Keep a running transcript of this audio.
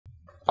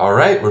All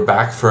right, we're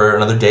back for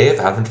another day of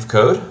Advent of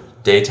Code,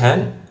 day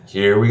 10.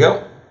 Here we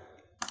go.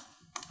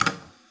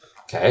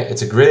 Okay,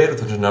 it's a grid with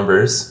a bunch of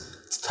numbers.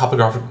 It's a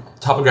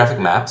topographic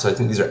map, so I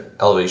think these are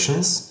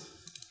elevations,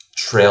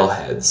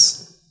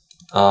 trailheads.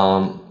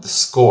 The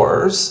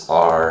scores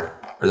are,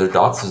 are there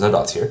dots? There's no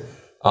dots here.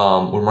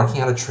 We're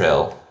marking out a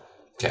trail.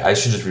 Okay, I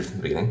should just read from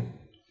the beginning.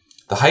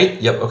 The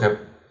height, yep, okay.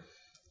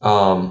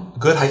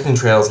 Good hiking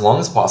trail as long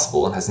as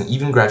possible and has an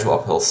even gradual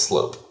uphill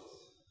slope.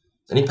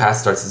 Any path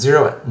starts at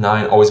 0, at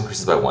 9, always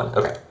increases by 1.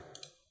 Okay.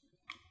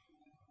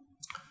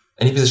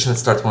 Any position that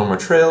starts one or more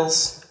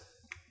trails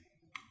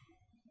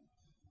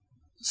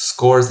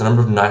scores the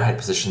number of 9 height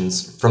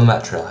positions from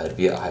that trailhead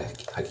via a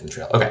hiking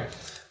trail. Okay.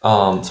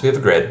 So we have a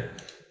grid.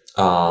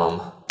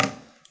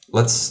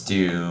 Let's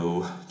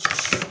do...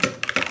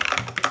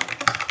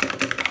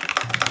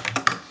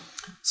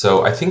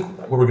 So I think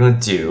what we're going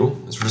to do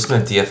is we're just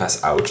going to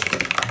DFS out.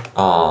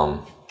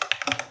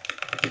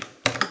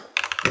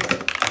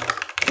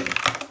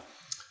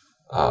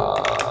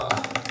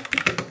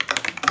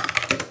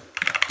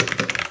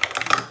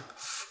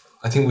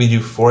 I think we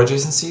do 4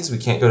 adjacencies. We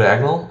can't go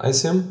diagonal, I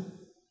assume.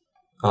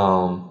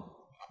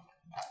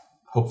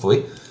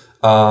 Hopefully.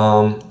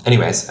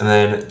 Anyways, and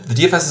then the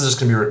DFS is just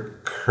going to be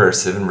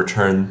recursive and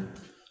return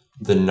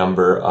the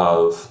number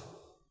of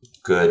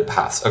good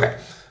paths. Okay.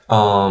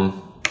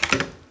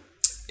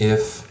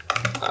 If,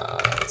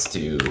 let's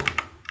do,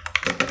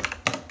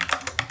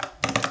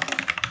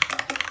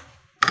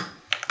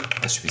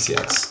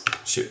 SGPCX,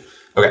 shoot.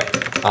 Okay.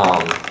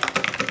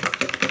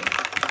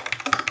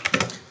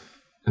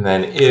 And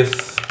then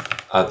if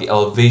the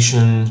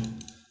elevation,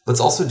 let's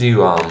also do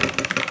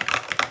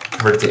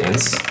convert it to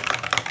ints.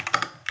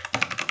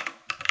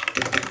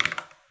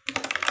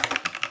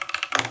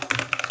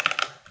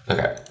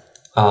 Okay.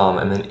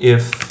 And then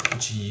if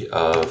g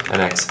of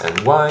nx and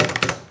y,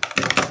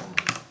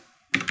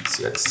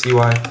 cx,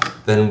 cy,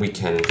 then we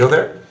can go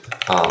there.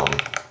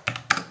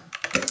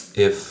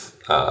 If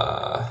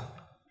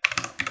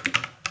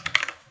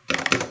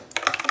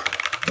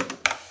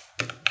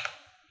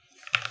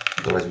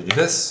otherwise we do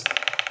this.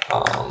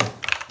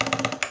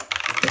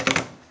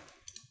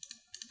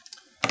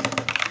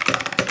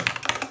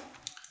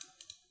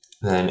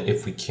 Then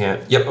if we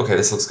can't, yep, okay,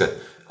 this looks good.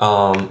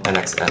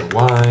 Nx and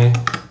y.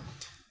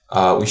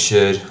 We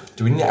should,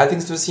 do we need to add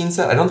things to a scene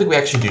set? I don't think we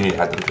actually do need to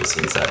add them to a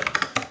scene set.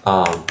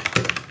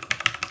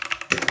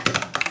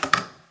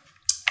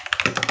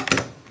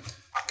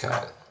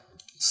 Okay.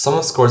 Sum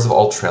of scores of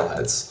all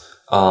trailheads.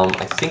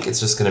 I think it's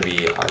just going to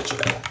be ij.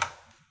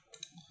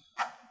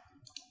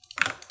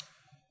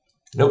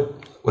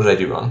 Nope. What did I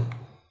do wrong?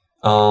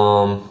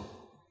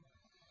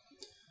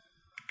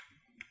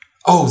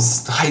 Oh,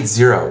 height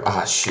 0.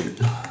 Ah,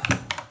 shoot.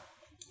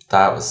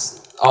 That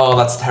was... Oh,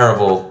 that's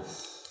terrible.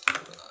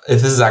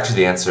 If this is actually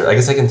the answer. I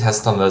guess I can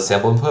test on the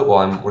sample input while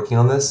I'm working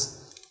on this.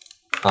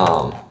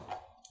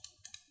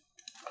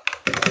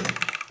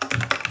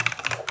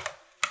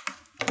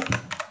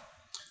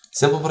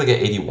 Sample input I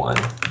get 81.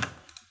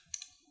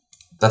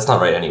 That's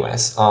not right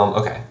anyways.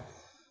 Okay.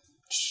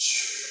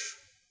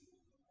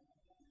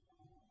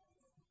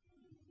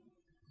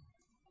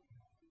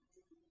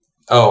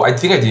 Oh, I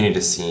think I do need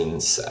a scene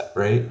set,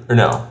 right? Or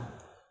no?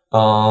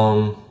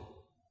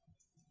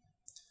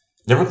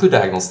 Never include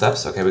diagonal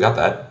steps. Okay, we got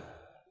that.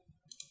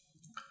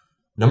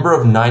 Number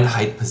of 9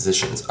 height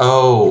positions.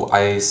 Oh,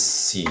 I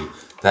see.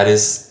 That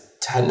is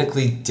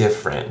technically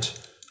different.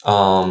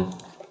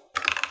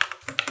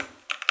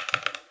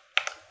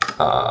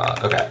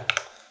 Okay.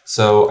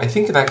 So I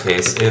think in that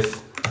case,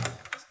 if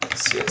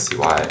cxcy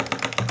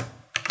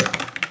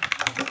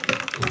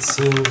in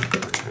scene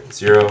return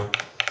 0.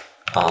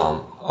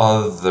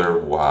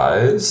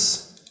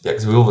 Otherwise, yeah,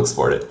 because we will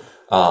export it.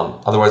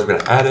 Otherwise, we're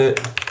going to add it.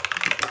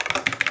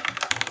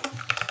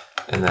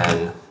 And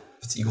then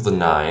if it's equal to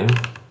 9,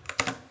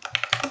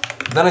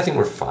 then I think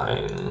we're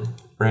fine,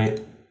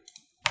 right?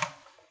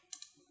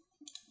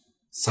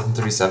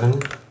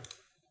 737,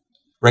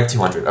 rank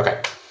 200,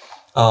 okay.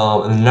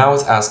 And now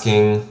it's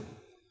asking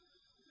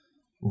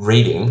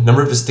rating,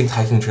 number of distinct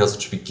hiking trails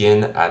which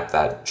begin at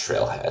that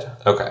trailhead.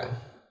 Okay.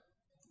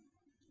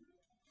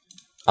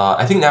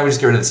 I think now we just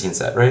get rid of the scene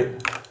set, right?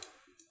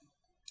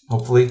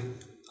 Hopefully.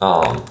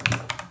 I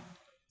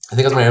think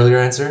that was my earlier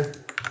answer.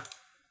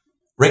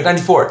 Rank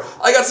 94.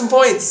 I got some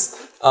points!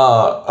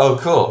 Oh,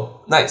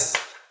 cool. Nice.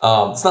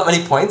 It's not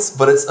many points,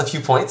 but it's a few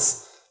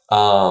points.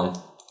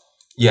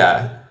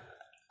 Yeah.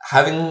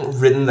 Having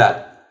written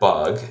that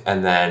bug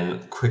and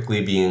then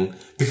quickly being...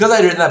 Because I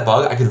had written that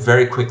bug, I could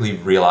very quickly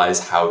realize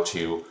how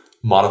to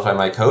modify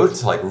my code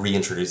to like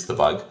reintroduce the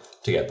bug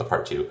to get the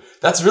part 2.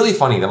 That's really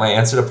funny that my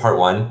answer to part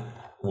 1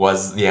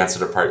 was the answer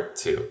to part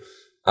 2.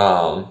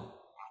 I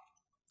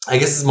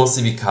guess it's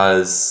mostly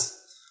because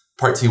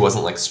part 2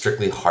 wasn't like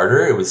strictly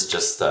harder. It was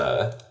just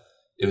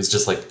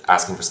like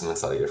asking for something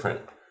slightly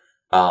different.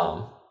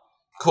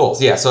 Cool.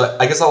 So yeah, so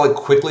I guess I'll like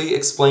quickly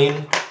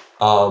explain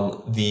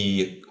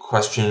the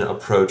question,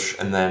 approach,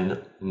 and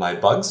then my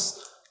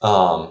bugs.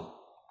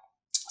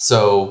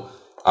 So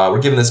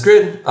we're given this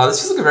grid.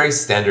 This feels like a very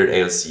standard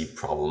AOC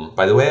problem.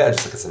 By the way, I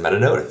just like as a meta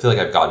note, I feel like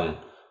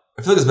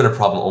there's been a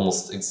problem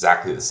almost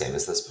exactly the same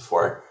as this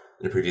before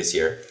in a previous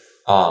year.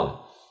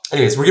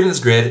 Anyways, we're given this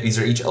grid. These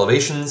are each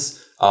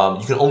elevations.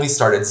 You can only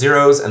start at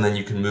zeros, and then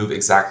you can move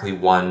exactly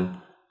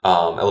one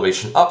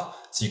elevation up.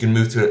 So you can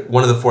move to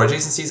one of the 4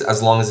 adjacencies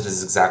as long as it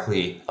is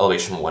exactly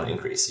elevation 1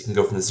 increase. You can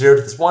go from the 0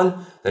 to this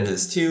 1, then to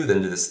this 2,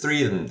 then to this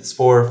 3, then to this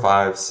 4,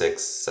 5,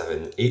 6,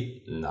 7,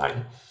 8,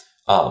 9.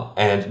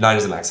 And 9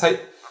 is the max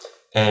height.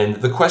 And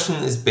the question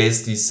is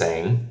basically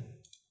saying,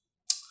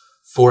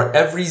 for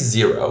every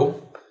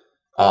 0,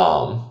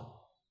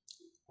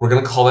 we're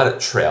going to call that a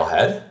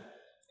trailhead,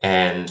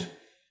 and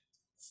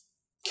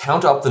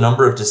count up the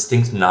number of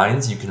distinct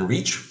 9s you can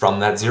reach from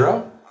that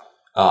 0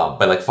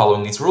 by like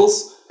following these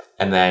rules.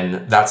 And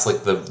then that's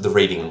like the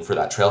rating for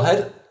that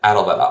trailhead. Add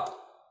all that up.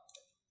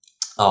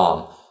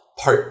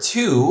 Part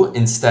 2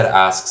 instead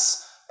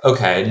asks,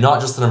 okay, not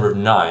just the number of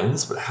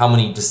 9s, but how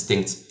many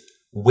distinct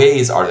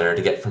ways are there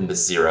to get from the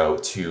 0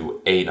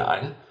 to a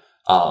 9?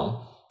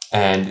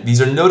 And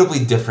these are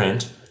notably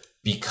different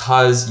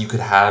because you could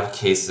have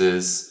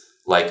cases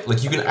like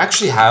you can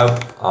actually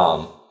have,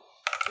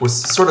 we're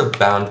sort of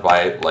bound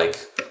by like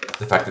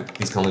the fact that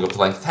these can only go up to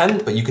length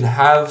 10, but you can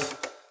have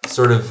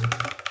sort of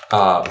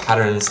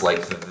patterns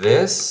like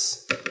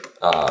this.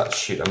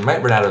 Shoot, I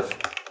might run out of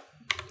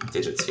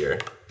digits here.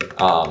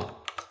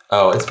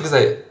 Oh, it's because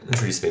I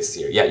introduced spaces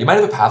here. Yeah, you might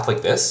have a path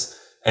like this.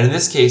 And in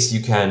this case,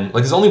 you can,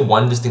 like there's only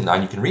one distinct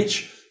 9 you can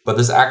reach, but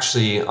there's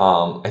actually,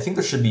 I think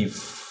there should be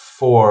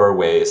 4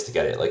 ways to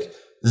get it. Like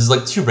this is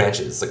like 2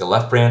 branches, like a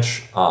left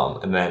branch,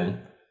 and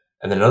then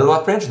another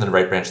left branch, and then a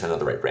right branch, and then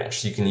another right branch.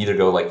 So you can either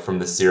go like from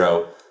this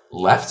 0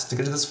 left to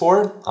get to this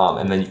 4,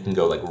 and then you can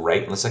go like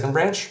right in the second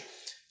branch.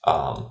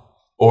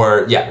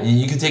 Or yeah,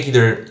 you can take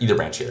either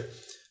branch here.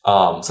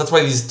 So that's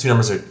why these 2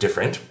 numbers are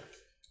different.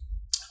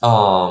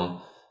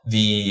 So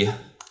the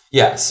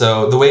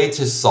way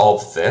to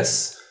solve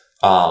this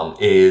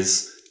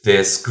is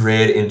this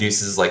grid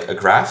induces like a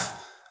graph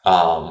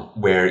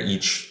where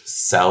each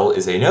cell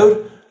is a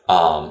node,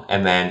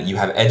 and then you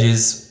have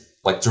edges,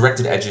 like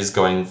directed edges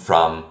going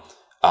from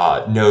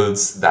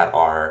nodes that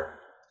are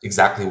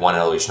exactly 1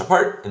 elevation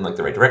apart in like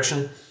the right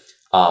direction.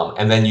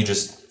 And then you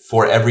just,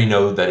 for every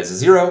node that is a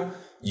 0,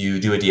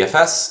 you do a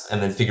DFS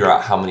and then figure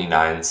out how many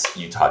 9s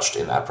you touched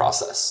in that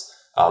process.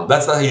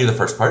 That's not how you do the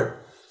first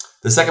part.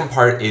 The second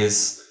part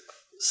is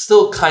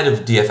still kind of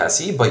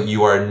DFS-y, but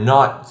you are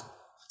not.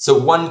 So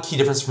one key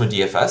difference from a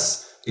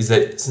DFS is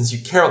that since you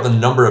care about the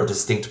number of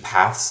distinct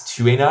paths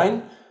to a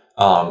 9,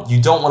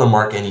 you don't want to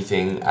mark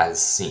anything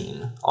as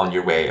seen on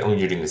your way when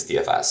you're doing this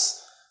DFS.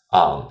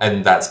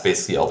 And that's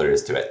basically all there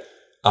is to it.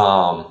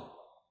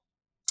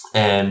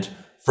 And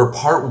for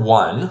part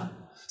 1,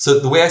 so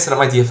the way I set up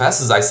my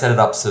DFS is I set it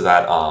up so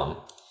that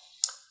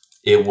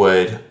it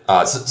would,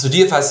 so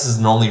DFS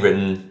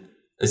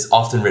is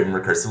often written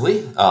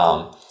recursively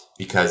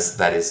because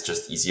that is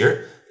just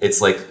easier.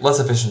 It's like less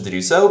efficient to do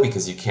so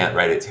because you can't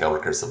write it tail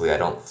recursively, I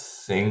don't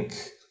think.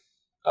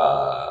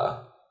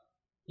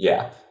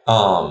 Yeah.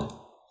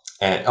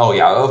 And oh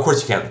yeah, of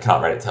course you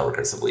cannot write it tail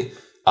recursively.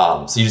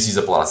 So you just use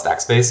up a lot of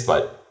stack space,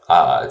 but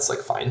it's like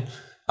fine.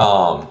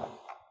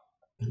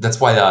 That's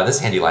why this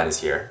handy line is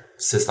here.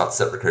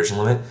 Sys.set recursion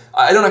limit.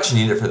 I don't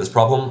actually need it for this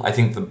problem. I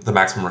think the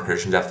maximum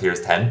recursion depth here is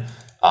 10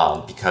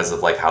 because of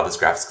like how this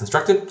graph is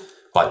constructed.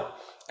 But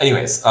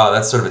anyways,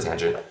 that's sort of a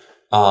tangent.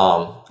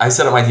 I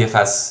set up my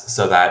DFS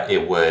so that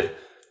it would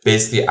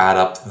basically add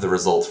up the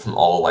result from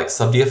all like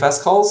sub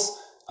DFS calls.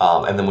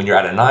 And then when you're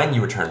at a 9,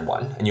 you return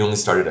 1 and you only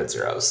started at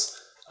zeros.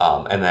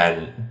 And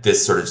then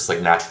this sort of just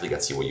like naturally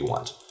gets you what you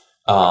want.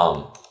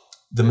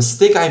 The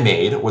mistake I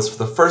made was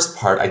for the first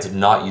part, I did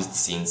not use the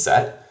scene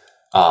set.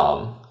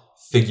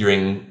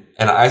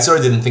 And I sort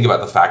of didn't think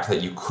about the fact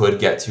that you could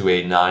get to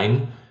a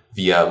 9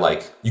 via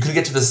you could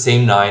get to the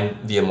same 9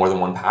 via more than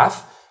one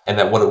path, and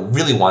that what it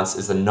really wants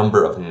is the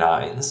number of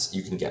 9s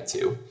you can get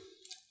to.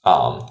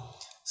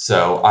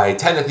 So I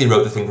technically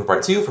wrote the thing for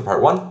part 2 for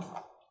part 1.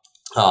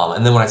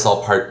 And then when I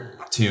saw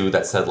part 2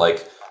 that said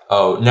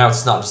oh, now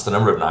it's not just the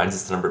number of 9s,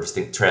 it's the number of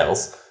distinct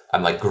trails,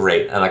 I'm like,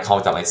 great. And I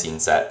comment out my scene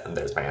set, and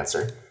there's my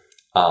answer.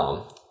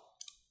 So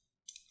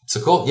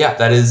cool. Yeah,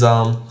 that is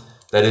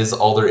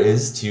all there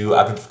is to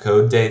Advent of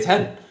Code day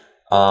 10.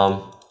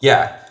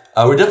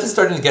 We're definitely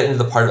starting to get into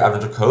the part of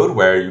Advent of Code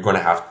where you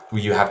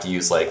have to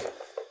use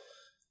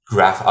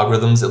graph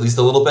algorithms at least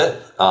a little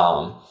bit.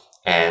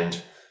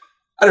 And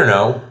I don't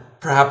know,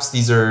 perhaps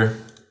these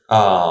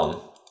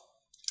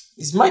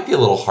might be a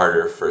little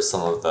harder for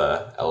some of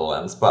the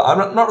LLMs, but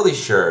I'm not really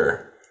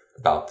sure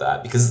about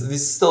that because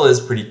this still is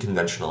pretty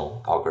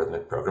conventional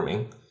algorithmic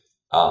programming.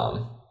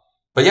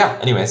 But yeah,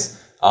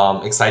 anyways,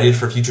 excited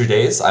for future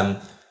days. I'm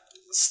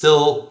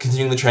still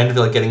continuing the trend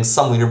of getting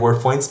some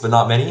leaderboard points, but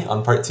not many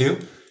on part 2.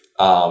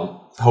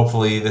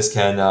 Hopefully this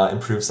can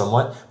improve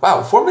somewhat.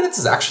 Wow, 4 minutes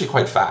is actually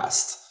quite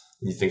fast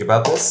when you think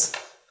about this.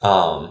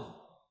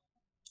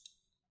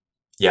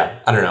 Yeah,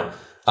 I don't know.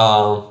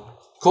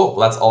 Cool,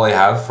 well, that's all I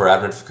have for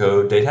Advent of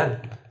Code day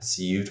 10.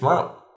 See you tomorrow.